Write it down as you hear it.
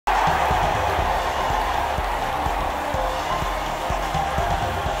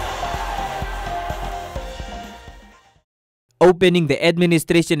Opening the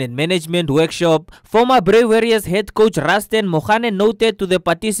Administration and Management workshop, former Brave Warriors head coach Rasten Mohane noted to the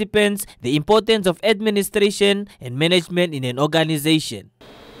participants the importance of administration and management in an organization.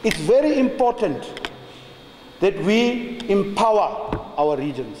 It's very important that we empower our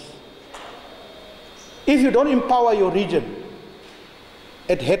regions. If you don't empower your region,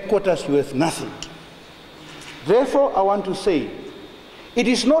 at headquarters you have nothing. Therefore, I want to say, it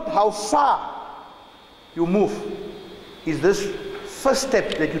is not how far you move, it's this first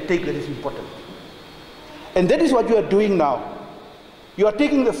step that you take that is important. And that is what you are doing now. You are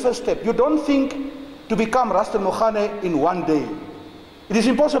taking the first step. You don't think to become Rasten Mohane in one day. It is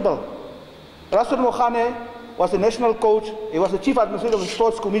impossible. Rasten Mohane was a national coach, he was the chief administrator of the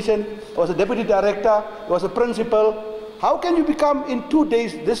sports commission, he was a deputy director, he was a principal. How can you become in 2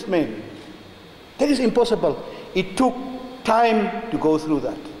 days this man? That is impossible. It took time to go through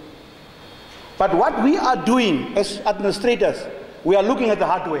that. But what we are doing as administrators, we are looking at the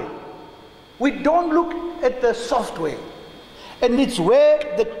hard way. We don't look at the soft way. And it's where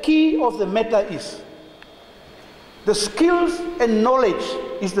the key of the matter is. The skills and knowledge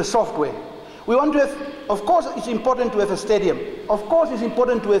is the soft way. We want to have, of course it's important to have a stadium. Of course it's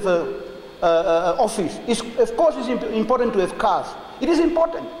important to have an office. Of course it's important to have cars. It is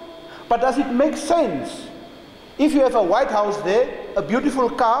important. But does it make sense if you have a White House there, a beautiful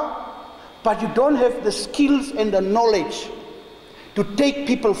car, but you don't have the skills and the knowledge to take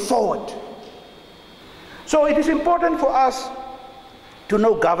people forward? So it is important for us to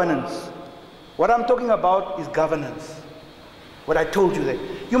know governance. What I'm talking about is governance. What I told you there.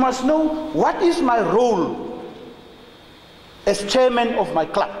 You must know what is my role as chairman of my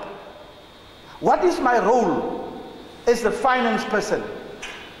club. What is my role as the finance person?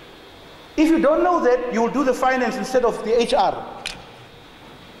 If you don't know that, you will do the finance instead of the HR.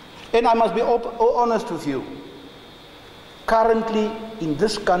 And I must be honest with you. Currently, in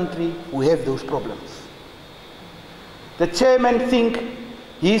this country, we have those problems. The chairman thinks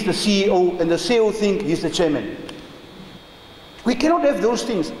he is the CEO, and the CEO thinks he is the chairman. We cannot have those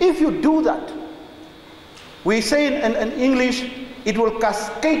things. If you do that, we say in English, it will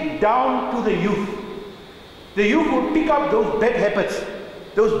cascade down to the youth. The youth will pick up those bad habits,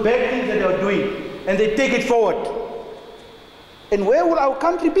 those bad things that they are doing, and they take it forward. And where will our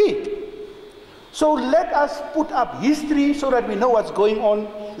country be? So let us put up history so that we know what's going on.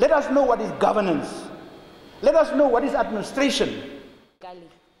 Let us know what is governance. Let us know what is administration.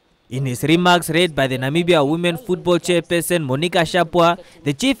 In his remarks read by the Namibia Women Football Chairperson Monica Shapwa,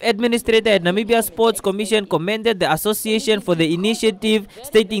 the Chief Administrator at Namibia Sports Commission commended the association for the initiative,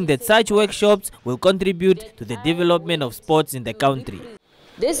 stating that such workshops will contribute to the development of sports in the country.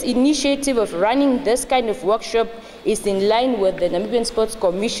 This initiative of running this kind of workshop is in line with the Namibian Sports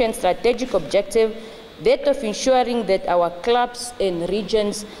Commission strategic objective, that of ensuring that our clubs and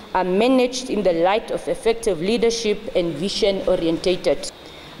regions are managed in the light of effective leadership and vision-orientated.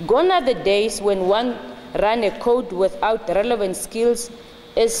 Gone are the days when one ran a code without relevant skills,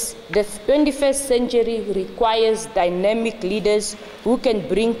 as the 21st century requires dynamic leaders who can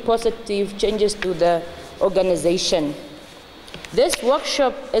bring positive changes to the organization. This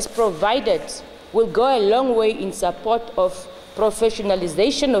workshop, as provided, will go a long way in support of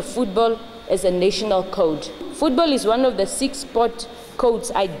professionalization of football as a national code. Football is one of the 6 sport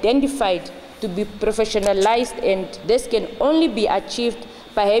codes identified to be professionalized, and this can only be achieved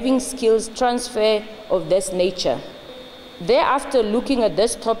by having skills transfer of this nature. Thereafter, looking at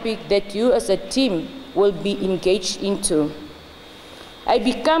this topic that you as a team will be engaged into, I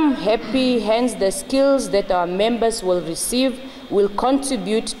become happy, hence the skills that our members will receive will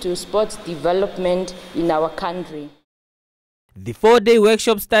contribute to sports development in our country. The 4-day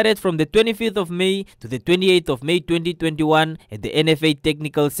workshop started from the 25th of May to the 28th of May 2021 at the NFA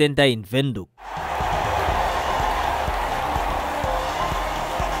Technical Centre in Windhoek.